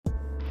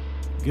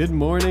Good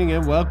morning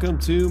and welcome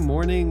to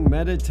Morning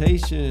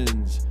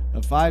Meditations,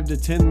 a 5 to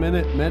 10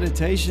 minute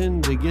meditation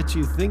to get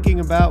you thinking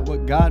about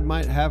what God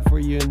might have for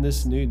you in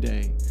this new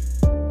day.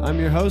 I'm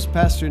your host,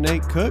 Pastor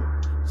Nate Cook,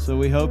 so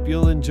we hope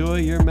you'll enjoy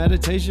your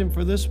meditation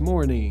for this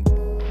morning.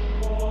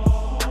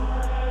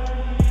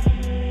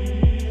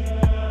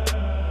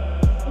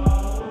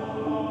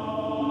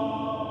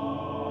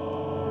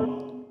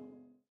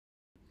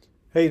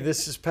 Hey,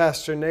 this is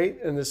Pastor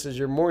Nate, and this is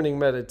your morning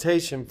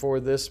meditation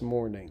for this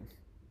morning.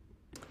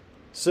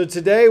 So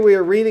today we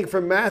are reading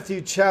from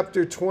Matthew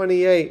chapter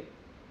 28.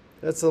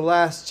 That's the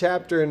last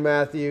chapter in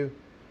Matthew,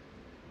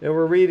 and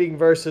we're reading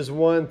verses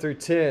 1 through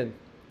 10.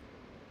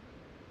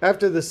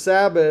 After the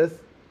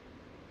Sabbath,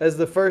 as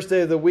the first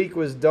day of the week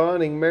was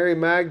dawning, Mary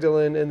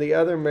Magdalene and the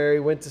other Mary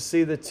went to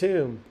see the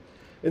tomb.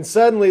 And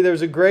suddenly there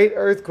was a great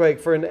earthquake,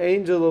 for an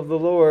angel of the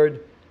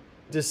Lord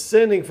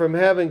descending from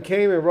heaven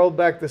came and rolled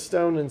back the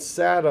stone and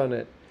sat on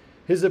it.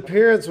 His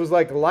appearance was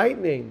like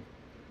lightning,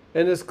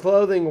 and his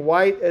clothing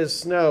white as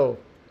snow.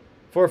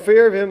 For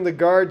fear of him, the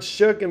guards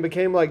shook and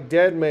became like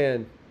dead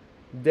men.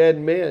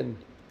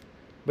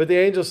 But the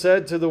angel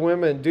said to the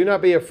women, "Do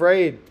not be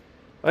afraid.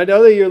 I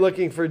know that you're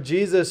looking for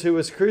Jesus who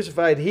was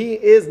crucified. He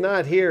is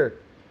not here,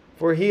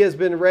 for he has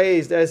been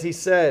raised, as he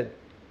said.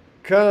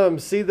 Come,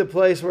 see the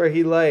place where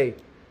he lay.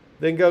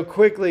 Then go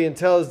quickly and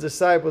tell his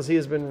disciples he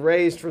has been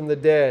raised from the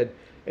dead,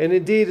 and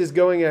indeed is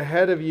going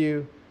ahead of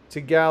you to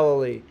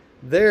Galilee.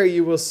 There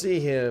you will see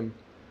him.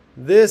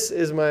 This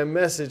is my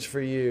message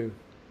for you."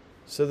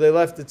 So they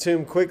left the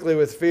tomb quickly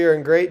with fear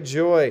and great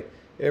joy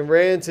and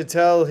ran to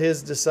tell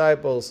his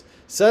disciples.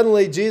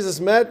 Suddenly Jesus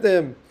met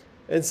them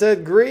and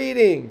said,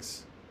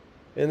 "Greetings."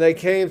 And they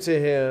came to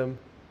him,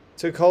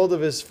 took hold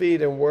of his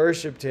feet and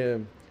worshipped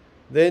him.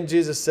 Then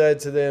Jesus said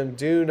to them,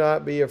 "Do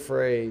not be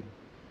afraid.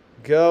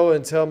 Go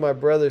and tell my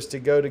brothers to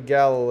go to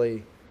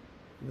Galilee.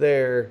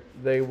 There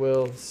they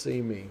will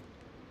see me."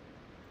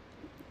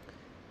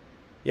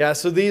 Yeah,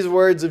 so these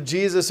words of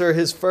Jesus are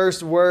his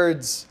first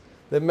words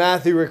that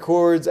Matthew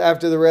records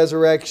after the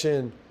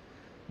resurrection.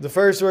 The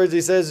first words he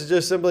says is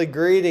just simply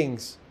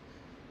greetings.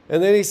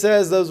 And then he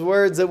says those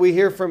words that we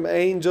hear from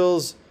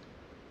angels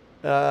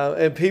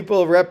and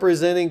people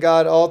representing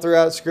God all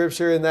throughout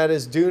Scripture, and that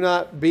is, "Do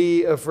not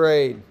be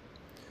afraid."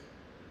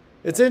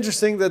 It's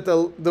interesting that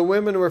the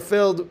women were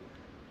filled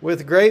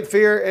with great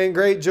fear and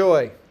great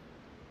joy,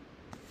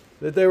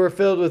 that they were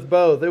filled with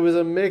both. It was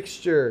a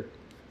mixture.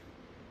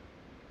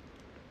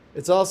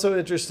 It's also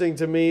interesting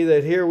to me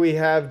that here we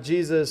have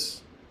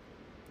Jesus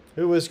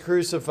who was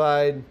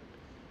crucified.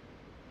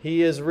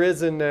 He is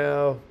risen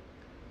now.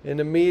 And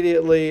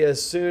immediately,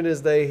 as soon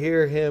as they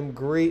hear him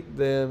greet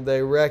them,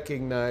 they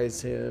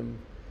recognize him.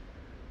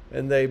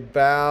 And they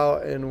bow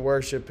and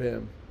worship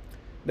him.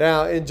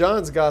 Now, in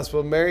John's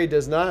gospel, Mary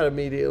does not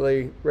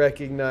immediately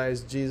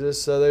recognize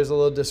Jesus. So there's a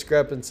little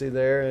discrepancy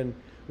there. And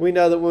we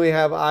know that when we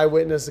have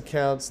eyewitness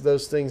accounts,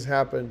 those things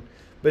happen.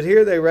 But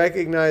here they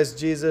recognize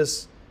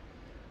Jesus.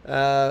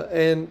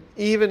 And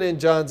even in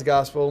John's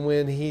gospel,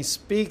 when he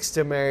speaks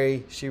to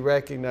Mary, she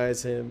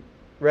recognizes him.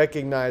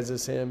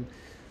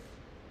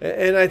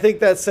 And I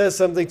think that says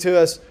something to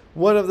us.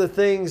 One of the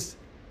things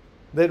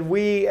that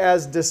we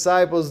as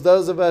disciples,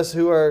 those of us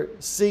who are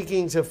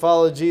seeking to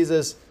follow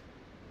Jesus,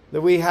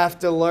 that we have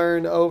to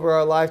learn over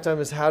our lifetime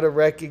is how to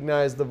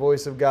recognize the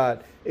voice of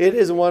God. It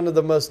is one of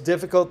the most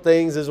difficult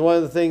things. It's one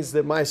of the things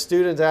that my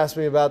students ask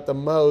me about the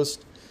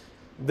most.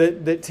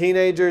 That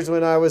teenagers,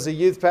 when I was a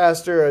youth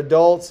pastor,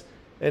 adults,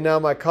 and now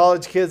my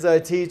college kids that I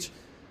teach,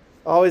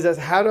 always ask,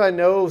 how do I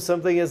know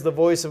something is the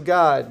voice of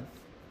God?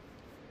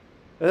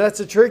 And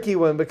that's a tricky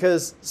one,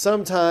 because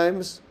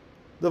sometimes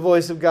the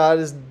voice of God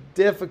is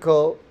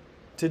difficult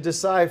to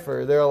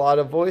decipher. There are a lot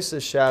of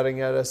voices shouting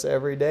at us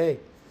every day.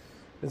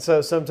 And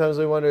so sometimes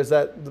we wonder, is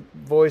that the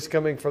voice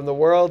coming from the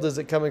world? Is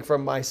it coming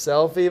from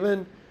myself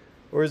even?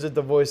 Or is it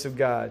the voice of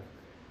God?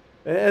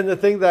 And the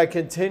thing that I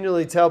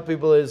continually tell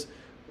people is,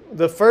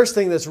 the first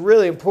thing that's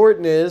really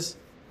important is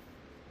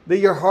that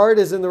your heart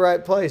is in the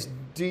right place.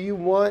 Do you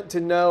want to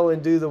know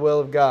and do the will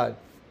of God?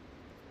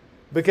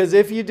 Because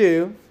if you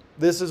do,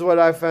 this is what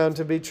I found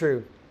to be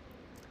true.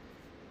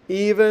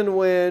 Even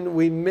when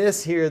we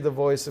mishear the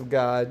voice of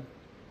God,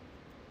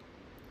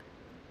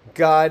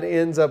 God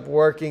ends up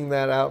working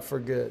that out for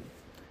good.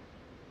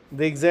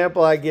 The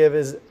example I give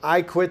is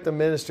I quit the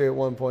ministry at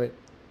one point.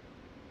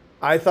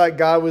 I thought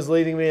God was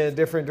leading me in a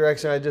different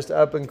direction. I just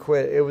up and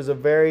quit. It was a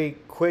very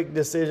quick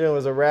decision. It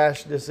was a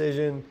rash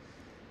decision.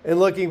 And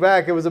looking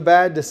back, it was a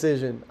bad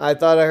decision. I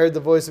thought I heard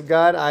the voice of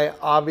God. I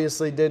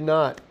obviously did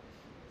not.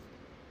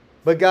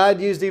 But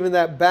God used even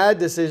that bad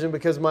decision,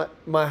 because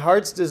my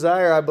heart's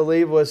desire, I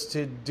believe, was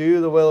to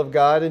do the will of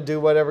God and do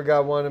whatever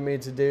God wanted me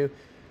to do.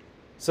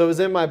 So it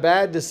was in my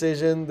bad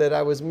decision that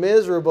I was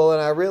miserable,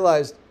 and I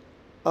realized,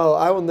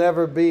 I will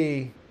never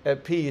be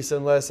at peace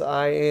unless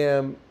I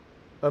am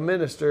a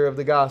minister of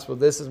the gospel.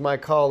 This is my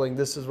calling.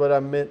 This is what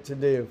I'm meant to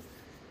do.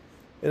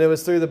 And it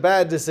was through the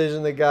bad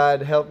decision that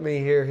God helped me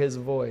hear his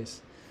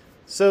voice.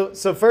 So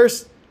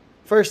first,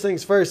 first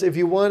things first, if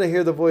you want to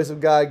hear the voice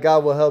of God,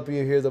 God will help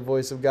you hear the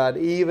voice of God,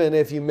 even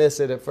if you miss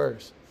it at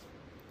first.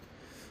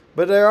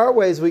 But there are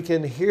ways we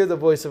can hear the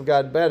voice of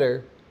God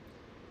better.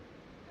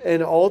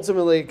 And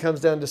ultimately, it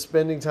comes down to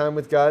spending time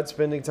with God,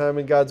 spending time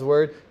in God's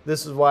Word.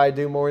 This is why I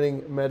do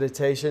morning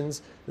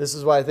meditations. This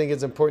is why I think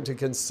it's important to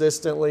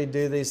consistently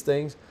do these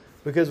things,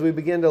 because we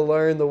begin to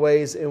learn the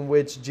ways in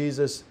which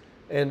Jesus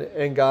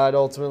and God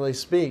ultimately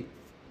speak.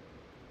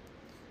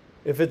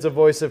 If it's a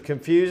voice of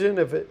confusion,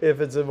 if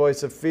it's a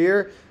voice of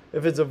fear,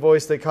 if it's a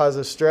voice that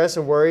causes stress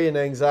and worry and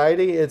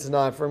anxiety, it's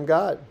not from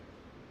God.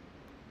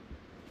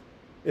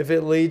 If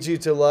it leads you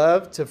to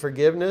love, to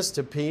forgiveness,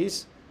 to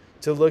peace,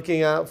 to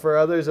looking out for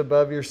others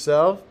above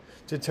yourself,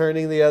 to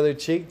turning the other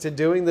cheek, to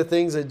doing the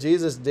things that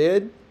Jesus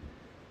did,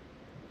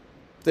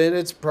 then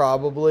it's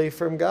probably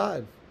from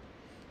God.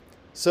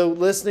 So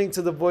listening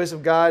to the voice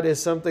of God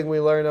is something we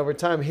learn over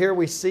time. Here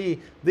we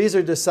see these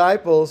are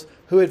disciples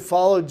who had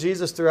followed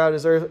Jesus throughout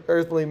his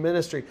earthly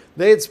ministry.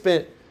 They had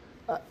spent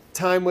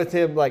time with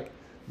him, like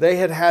they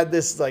had had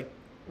this like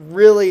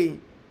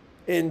really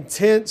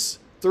intense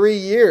 3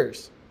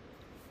 years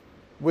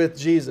with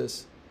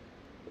Jesus.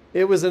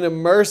 It was an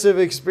immersive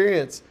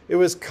experience. It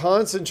was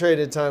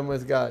concentrated time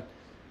with God.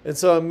 And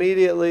so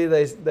immediately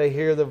they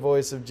hear the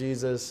voice of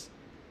Jesus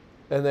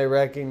and they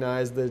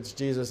recognize that it's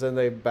Jesus and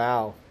they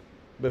bow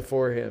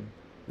before him.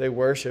 They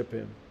worship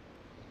him.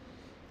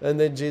 And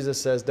then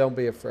Jesus says, don't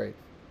be afraid.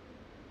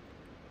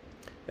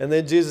 And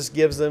then Jesus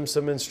gives them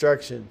some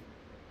instruction.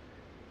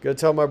 Go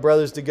tell my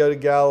brothers to go to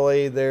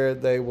Galilee. There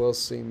they will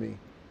see me.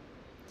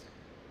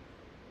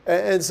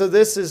 And so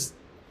this is,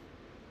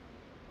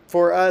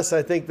 for us,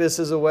 I think this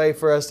is a way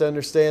for us to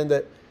understand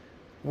that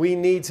we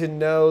need to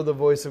know the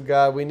voice of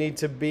God. We need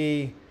to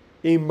be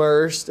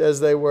immersed, as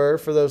they were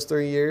for those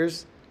 3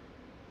 years,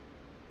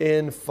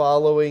 in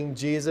following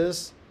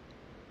Jesus.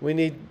 We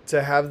need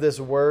to have this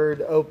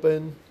word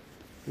open.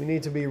 We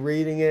need to be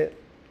reading it.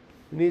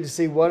 We need to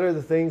see what are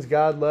the things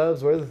God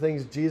loves, what are the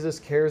things Jesus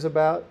cares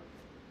about,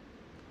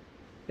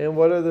 and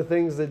what are the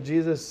things that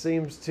Jesus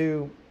seems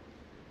to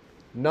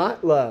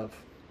not love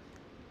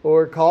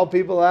or call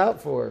people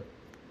out for.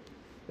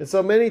 And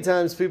so many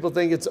times people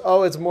think it's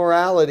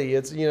morality.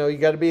 It's, you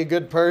got to be a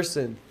good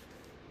person.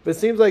 But it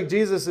seems like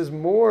Jesus is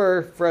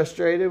more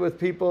frustrated with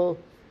people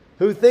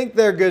who think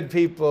they're good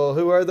people,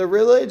 who are the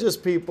religious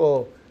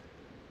people,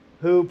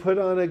 who put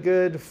on a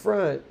good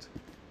front.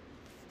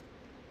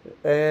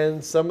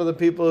 And some of the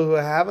people who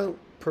haven't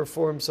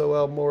performed so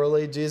well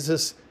morally,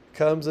 Jesus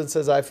comes and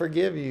says, I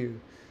forgive you.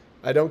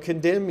 I don't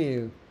condemn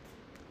you.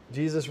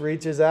 Jesus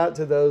reaches out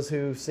to those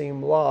who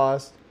seem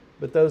lost.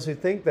 But those who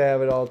think they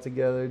have it all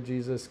together,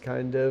 Jesus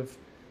kind of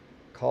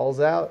calls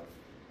out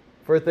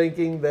for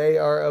thinking they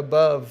are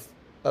above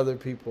other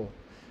people.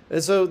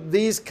 And so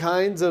these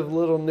kinds of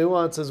little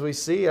nuances we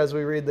see as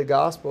we read the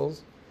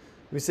Gospels.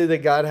 We see that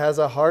God has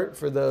a heart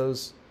for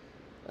those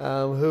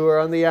who are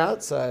on the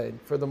outside,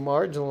 for the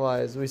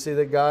marginalized. We see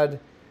that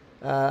God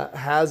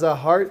has a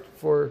heart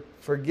for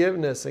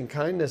forgiveness and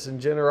kindness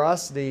and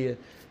generosity.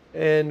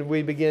 And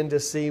we begin to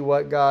see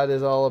what God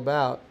is all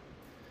about.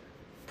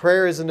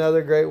 Prayer is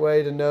another great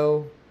way to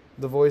know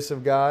the voice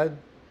of God,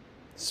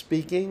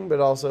 speaking,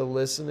 but also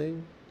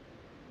listening.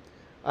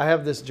 I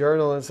have this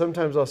journal, and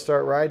sometimes I'll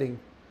start writing.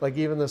 Like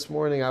even this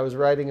morning, I was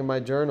writing in my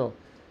journal.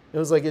 It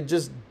was like it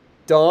just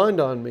dawned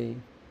on me.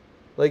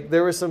 Like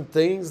there were some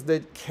things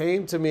that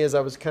came to me as I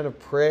was kind of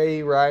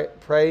praying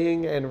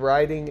and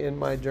writing in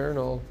my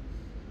journal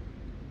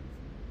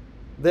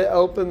that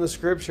opened the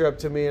scripture up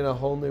to me in a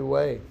whole new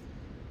way.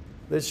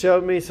 That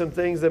showed me some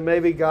things that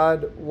maybe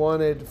God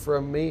wanted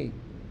from me.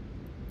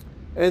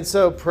 And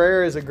so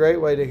prayer is a great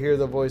way to hear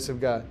the voice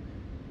of God.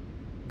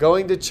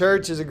 Going to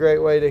church is a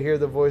great way to hear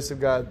the voice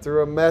of God.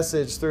 Through a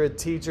message, through a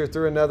teacher,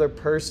 through another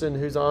person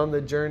who's on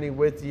the journey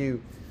with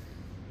you.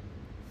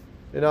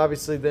 And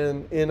obviously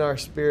then in our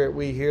spirit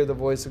we hear the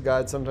voice of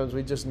God. Sometimes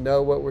we just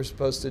know what we're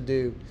supposed to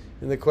do.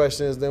 And the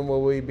question is then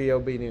will we be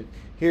obedient?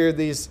 Here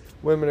these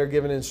women are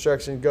given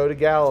instruction, go to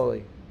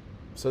Galilee.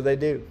 So they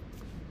do.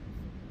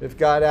 If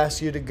God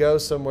asks you to go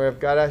somewhere, if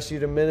God asks you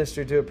to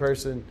minister to a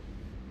person,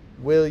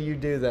 will you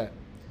do that?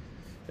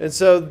 And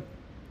so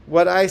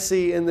what I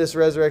see in this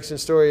resurrection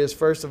story is,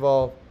 first of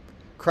all,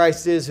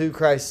 Christ is who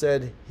Christ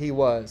said he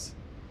was.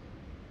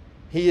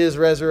 He is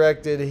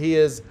resurrected. He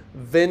is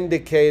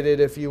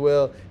vindicated, if you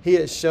will. He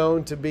is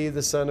shown to be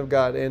the Son of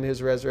God in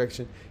his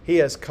resurrection. He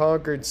has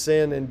conquered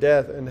sin and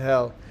death and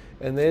hell.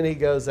 And then he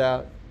goes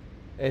out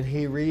and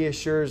he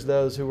reassures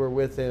those who were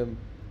with him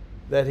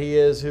that he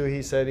is who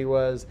he said he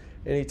was.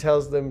 And he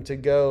tells them to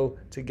go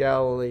to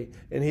Galilee.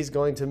 And he's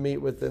going to meet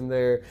with them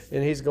there.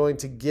 And he's going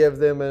to give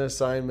them an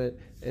assignment.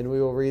 And we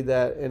will read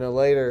that in a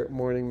later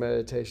morning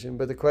meditation.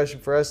 But the question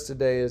for us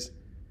today is,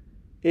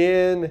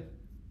 in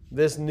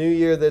this new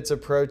year that's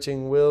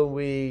approaching, will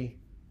we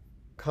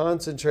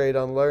concentrate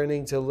on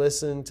learning to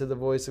listen to the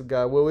voice of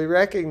God? Will we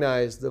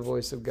recognize the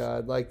voice of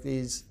God like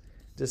these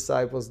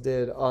disciples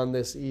did on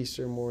this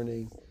Easter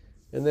morning?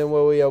 And then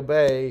will we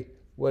obey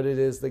what it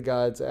is that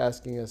God's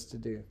asking us to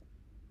do?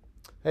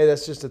 Hey,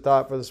 that's just a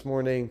thought for this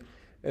morning,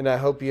 and I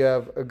hope you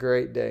have a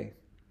great day.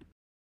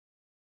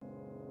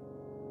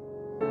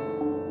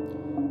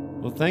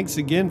 Well, thanks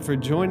again for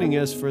joining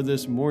us for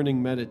this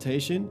morning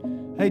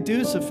meditation. Hey,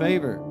 do us a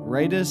favor,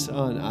 rate us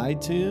on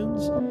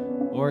iTunes,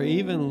 or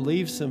even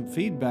leave some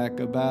feedback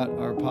about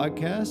our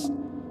podcast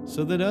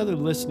so that other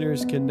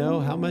listeners can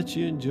know how much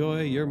you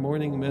enjoy your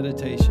morning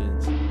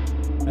meditations.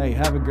 Hey,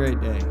 have a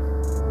great day.